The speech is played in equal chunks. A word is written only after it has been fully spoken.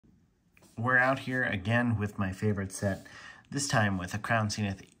we're out here again with my favorite set, this time with a Crown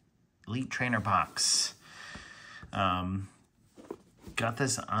Zenith Elite Trainer box. Got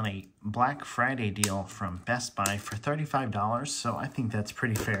this on a Black Friday deal from Best Buy for $35, so I think that's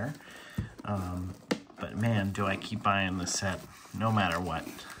pretty fair. But man, do I keep buying this set no matter what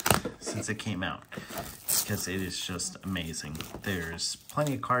since it came out, because it is just amazing. There's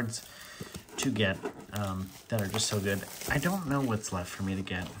plenty of cards to get that are just so good. I don't know what's left for me to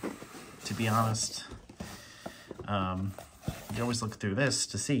get, to be honest. You always look through this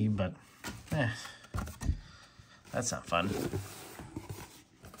to see, but that's not fun.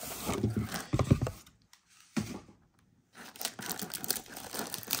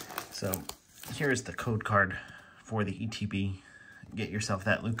 So here's the code card for the ETB. Get yourself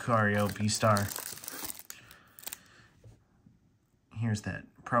that Lucario V-Star. Here's that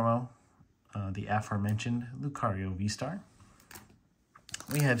promo, the aforementioned Lucario V-Star.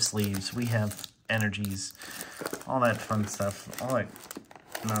 We have sleeves, we have energies, all that fun stuff, all that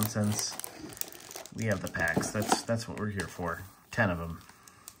nonsense. We have the packs. That's what we're here for. 10 of them.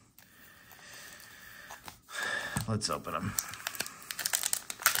 Let's open them.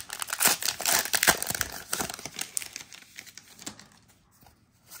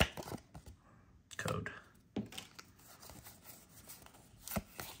 Code.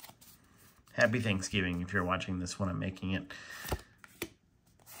 Happy Thanksgiving if you're watching this when I'm making it.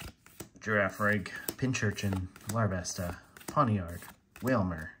 Giraffe Rig, Pinchurchin, Larvesta, Pawniard,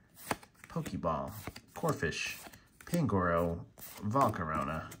 Whalmer, Pokeball, Corfish, Pangoro,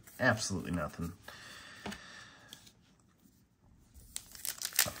 Volcarona. Absolutely nothing.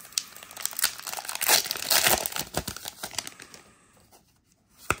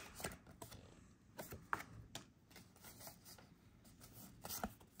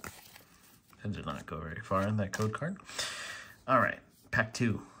 That did not go very far in that code card. Alright, pack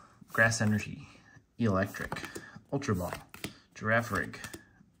 2. Grass Energy, Electric, Ultra Ball, Giraffe Rig,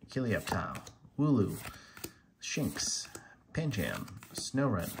 Helioptile, Wooloo, Shinx, Pancham,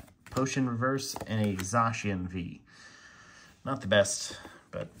 Snowrun, Potion Reverse, and a Zacian V. Not the best,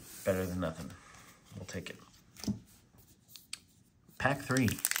 but better than nothing. We'll take it. Pack 3.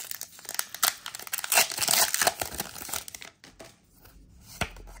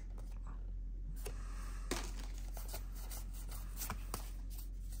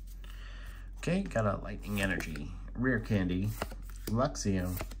 Okay, got a Lightning Energy, Rare Candy,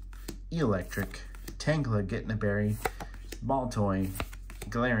 Luxio, Electric, Tangela Getting a Berry, Baltoy,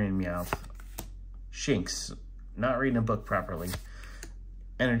 Galarian Meowth, Shinx, not reading a book properly,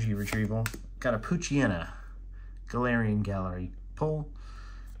 Energy Retrieval, got a Poochyena, Galarian Gallery Pull,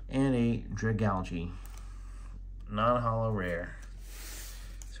 and a Dragalge, non-holo rare.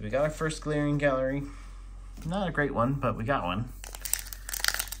 So we got our first Galarian Gallery. Not a great one, but we got one.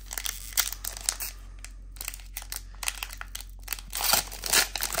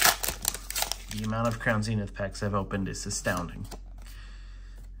 The amount of Crown Zenith packs I've opened is astounding.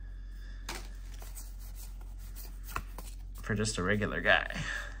 For just a regular guy.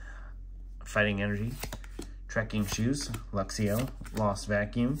 Fighting Energy, Trekking Shoes, Luxio, Lost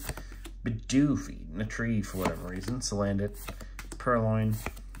Vacuum, Bidoof eating a tree for whatever reason, Salandit, Purloin,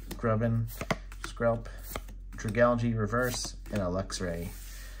 Grubbin, Skrelp, Dragalge Reverse, and a Luxray,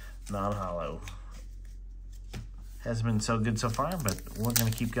 non-holo. Hasn't been so good so far, but we're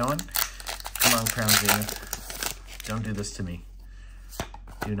going to keep going. Come on, Crown Zenith. Don't do this to me.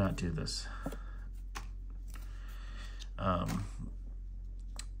 Do not do this.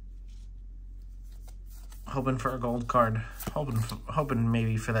 Hoping for a gold card. Hoping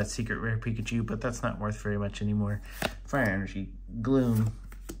maybe for that secret rare Pikachu, but that's not worth very much anymore. Fire Energy, Gloom,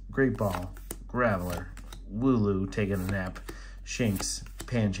 Great Ball, Graveler, Wooloo taking a nap, Shinx,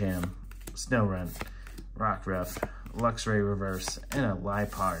 Pancham, Snowrun, Rockruff, Luxray Reverse, and a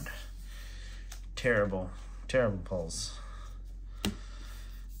Liepard. Terrible, terrible pulls.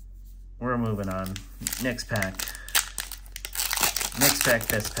 We're moving on. Next pack. Next pack,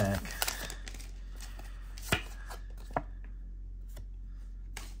 best pack.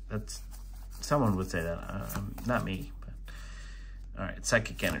 That's, someone would say that, not me. But all right,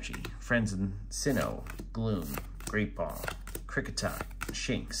 Psychic Energy, Friends and Sinnoh, Gloom, Great Ball, Kricketot,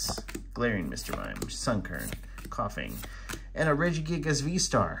 Shinx, Galarian Mr. Mime, Sunkern, Coughing, and a Regigigas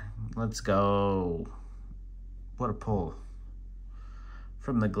V-Star. Let's go. What a pull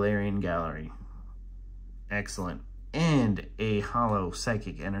from the Galarian Gallery. Excellent. And a holo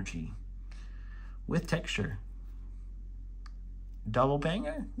Psychic Energy with texture. Double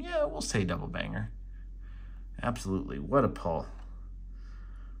banger? Yeah, we'll say double banger. Absolutely. What a pull.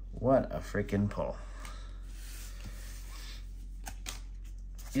 What a freaking pull.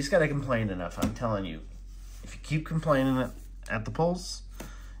 You just gotta complain enough, I'm telling you. If you keep complaining at the polls,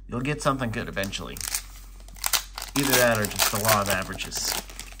 you'll get something good eventually. Either that or just the law of averages.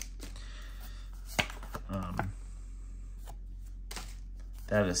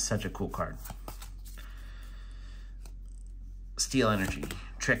 That is such a cool card. Steel Energy,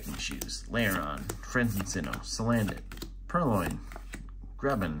 Trekking Shoes, Lairon, Frenzy Sinnoh, Salandit, Purloin,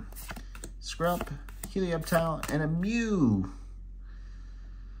 Grubbin, Scrump, Helioptile, and a Mew.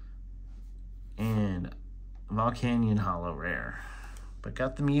 And Volcanion Hollow Rare. But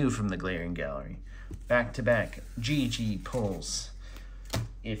got the Mew from the Glaring Gallery. Back-to-back GG pulls,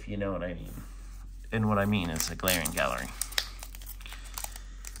 if you know what I mean. And what I mean is a Glaring Gallery.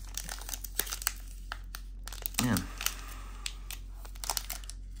 Yeah.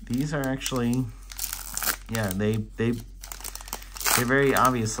 These are actually, yeah, they're very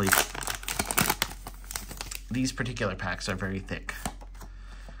obviously, these particular packs are very thick.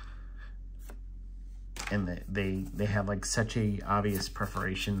 And they have like such a obvious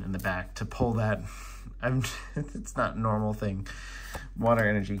perforation in the back to pull that. It's not a normal thing. Water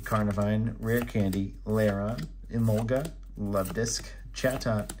Energy, Carnivine, Rare Candy, Lairon, Emolga, Luvdisc,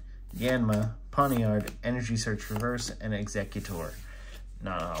 Chatot, Yanma, Pawniard, Energy Search Reverse, and Executor.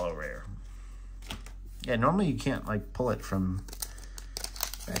 Not a hollow rare. Yeah, normally you can't like pull it from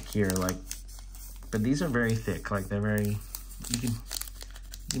back here, like, but these are very thick. Like they're very, you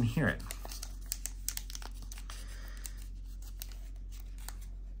can hear it.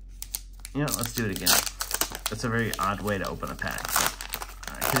 You know, let's do it again. That's a very odd way to open a pack,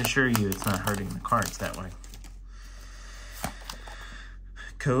 but I can assure you it's not hurting the cards that way.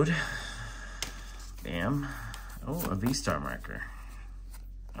 Code. Bam. Oh, a V-Star marker.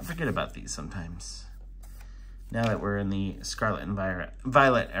 I forget about these sometimes. Now that we're in the Scarlet and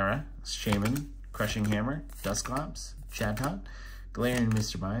Violet era, Shaman, Crushing Hammer, Dusclops, Chatot, Galarian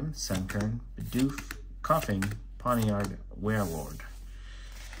Mr. Mime, Sunkern, Bidoof, Coughing, Pawniard, Werelord.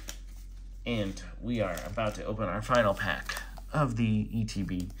 And we are about to open our final pack of the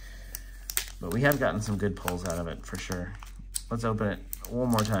ETB. But we have gotten some good pulls out of it, for sure. Let's open it one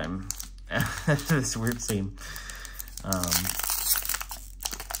more time. This weird scene.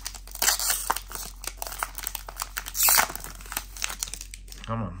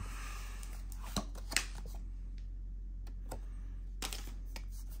 Come on.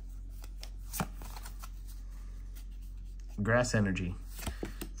 Grass Energy,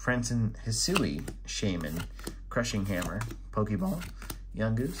 Franson Hisui, Shaman, Crushing Hammer, Pokeball,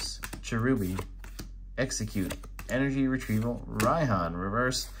 Yungoos, Cherubi, Execute, Energy Retrieval, Raihan,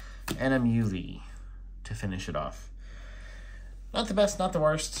 Reverse, and a Mewtwo to finish it off. Not the best, not the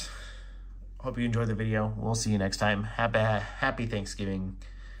worst. Hope you enjoyed the video. We'll see you next time. Happy Thanksgiving,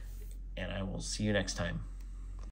 and I will see you next time.